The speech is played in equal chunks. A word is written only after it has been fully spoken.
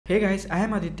Hey guys, I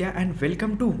am Aditya and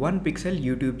welcome to One Pixel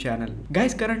YouTube channel.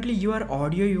 Guys, currently your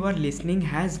audio you are listening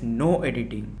has no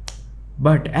editing.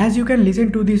 But as you can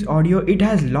listen to this audio, it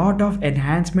has lot of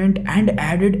enhancement and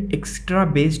added extra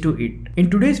bass to it. In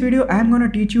today's video, I am gonna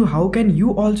teach you how can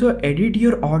you also edit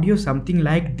your audio something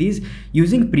like this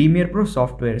using Premiere Pro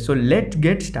software. So let's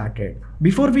get started.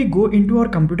 Before we go into our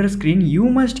computer screen, you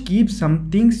must keep some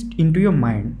things into your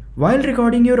mind. While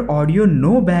recording your audio,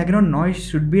 no background noise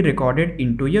should be recorded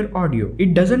into your audio.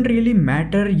 It doesn't really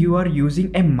matter you are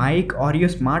using a mic or your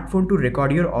smartphone to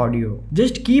record your audio.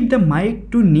 Just keep the mic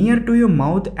too near to your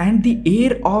mouth and the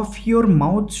air of your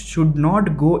mouth should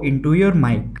not go into your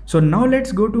mic. So now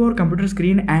let's go to our computer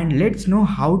screen and let's know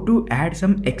how to add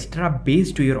some extra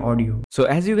bass to your audio. So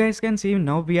as you guys can see,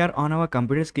 now we are on our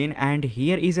computer screen and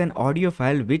here is an audio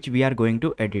file which we are going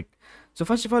to edit. So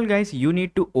first of all guys, you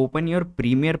need to open your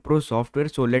Premiere Pro software.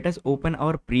 So let us open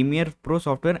our Premiere Pro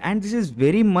software, and this is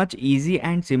very much easy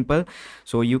and simple.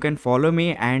 So you can follow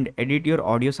me and edit your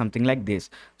audio something like this.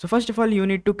 So first of all, you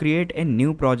need to create a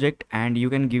new project and you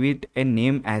can give it a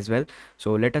name as well.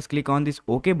 So let us click on this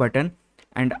OK button,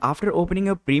 and after opening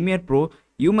your Premiere Pro,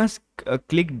 you must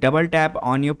click double tap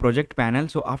on your project panel.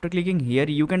 So after clicking here,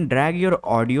 you can drag your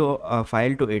audio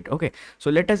file to it. Okay, so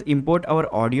let us import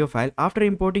our audio file. After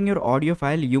importing your audio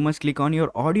file, you must click on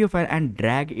your audio file and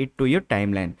drag it to your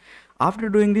timeline. After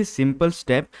doing this simple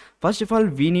step, first of all,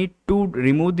 we need to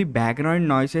remove the background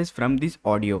noises from this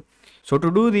audio. So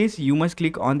to do this, you must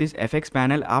click on this FX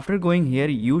panel. After going here,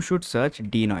 you should search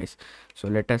Denoise. So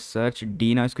let us search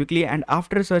Denoise quickly, and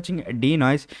after searching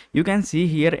Denoise, you can see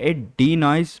here a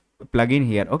Denoise plugin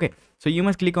here. Okay, so you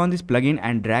must click on this plugin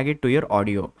and drag it to your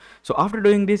audio. So after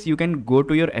doing this, you can go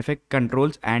to your effect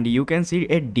controls and you can see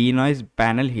a Denoise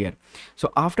panel here.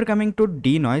 So after coming to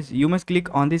Denoise, you must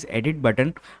click on this edit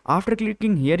button. After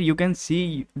clicking here, you can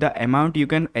see the amount you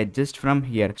can adjust from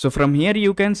here. So from here,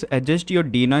 you can adjust your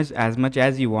Denoise as much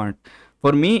as you want.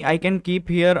 For me, I can keep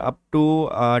here up to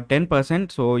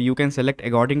 10%. So you can select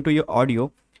according to your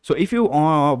audio. So if you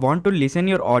want to listen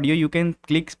your audio, you can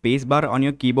click spacebar on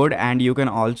your keyboard, and you can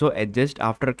also adjust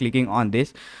after clicking on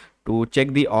this to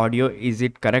check the audio, is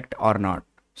it correct or not.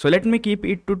 So let me keep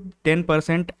it to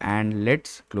 10% and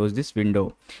let's close this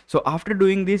window. So after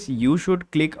doing this, you should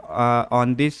click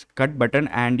on this cut button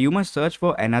and you must search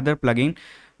for another plugin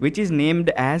which is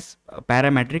named as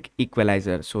parametric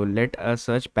equalizer. So let us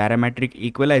search parametric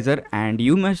equalizer and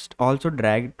you must also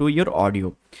drag to your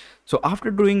audio. So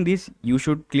after doing this, you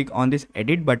should click on this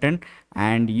edit button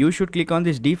and you should click on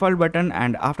this default button,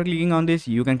 and after clicking on this,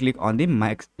 you can click on the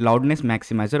loudness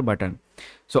maximizer button.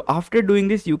 So after doing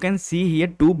this, you can see here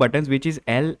two buttons which is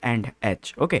L and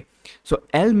H. Okay, so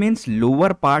L means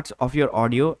lower parts of your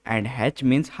audio and H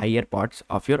means higher parts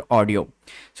of your audio.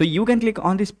 So you can click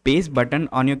on the space button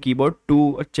on your keyboard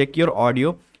to check your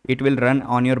audio. It will run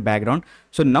on your background.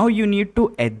 So now you need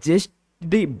to adjust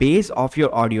the bass of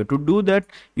your audio. To do that,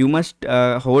 you must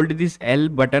hold this L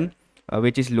button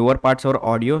which is lower parts of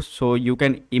audio. So you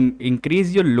can increase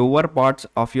your lower parts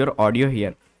of your audio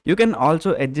here. You can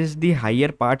also adjust the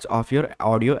higher parts of your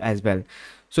audio as well.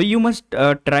 So you must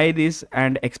try this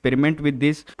and experiment with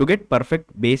this to get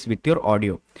perfect bass with your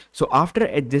audio. So after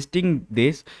adjusting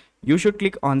this, you should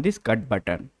click on this cut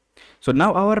button. So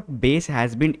now our bass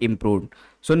has been improved.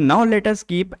 So now let us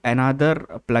keep another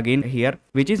plugin here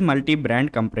which is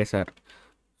multi-band compressor.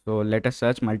 So let us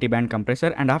search multi-band compressor,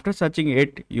 and after searching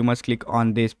it, you must click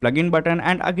on this plugin button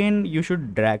and again you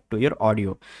should drag to your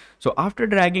audio. So after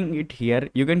dragging it here,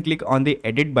 you can click on the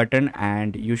edit button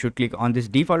and you should click on this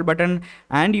default button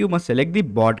and you must select the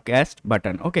broadcast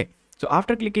button. Okay. So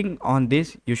after clicking on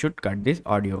this, you should cut this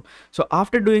audio. So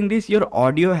after doing this, your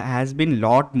audio has been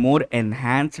lot more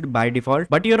enhanced by default,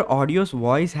 but your audio's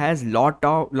voice has lot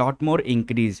more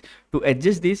increase. To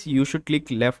adjust this, you should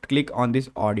left click on this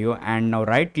audio and now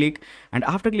right click, and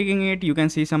after clicking it, you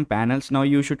can see some panels. Now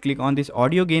you should click on this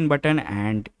audio gain button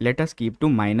and let us keep to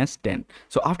 -10.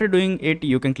 So after doing it,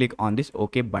 you can click on this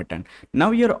OK button.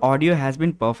 Now your audio has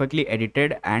been perfectly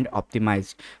edited and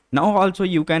optimized. Now also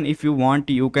you can, if you want,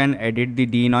 you can edit the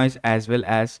denoise as well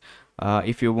as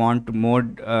if you want more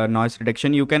noise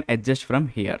reduction, you can adjust from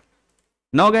here.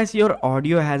 Now guys, your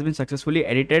audio has been successfully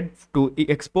edited. To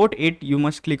export it, you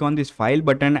must click on this file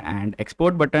button and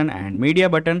export button and media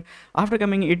button. After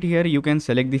coming it here, you can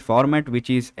select the format which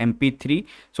is MP3.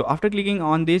 So after clicking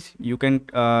on this, you can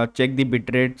check the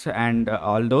bit rates and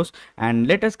all those, and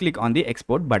let us click on the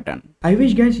export button. I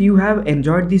wish guys you have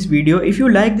enjoyed this video. If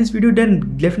you like this video,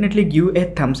 then definitely give a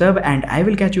thumbs up and I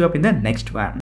will catch you up in the next one.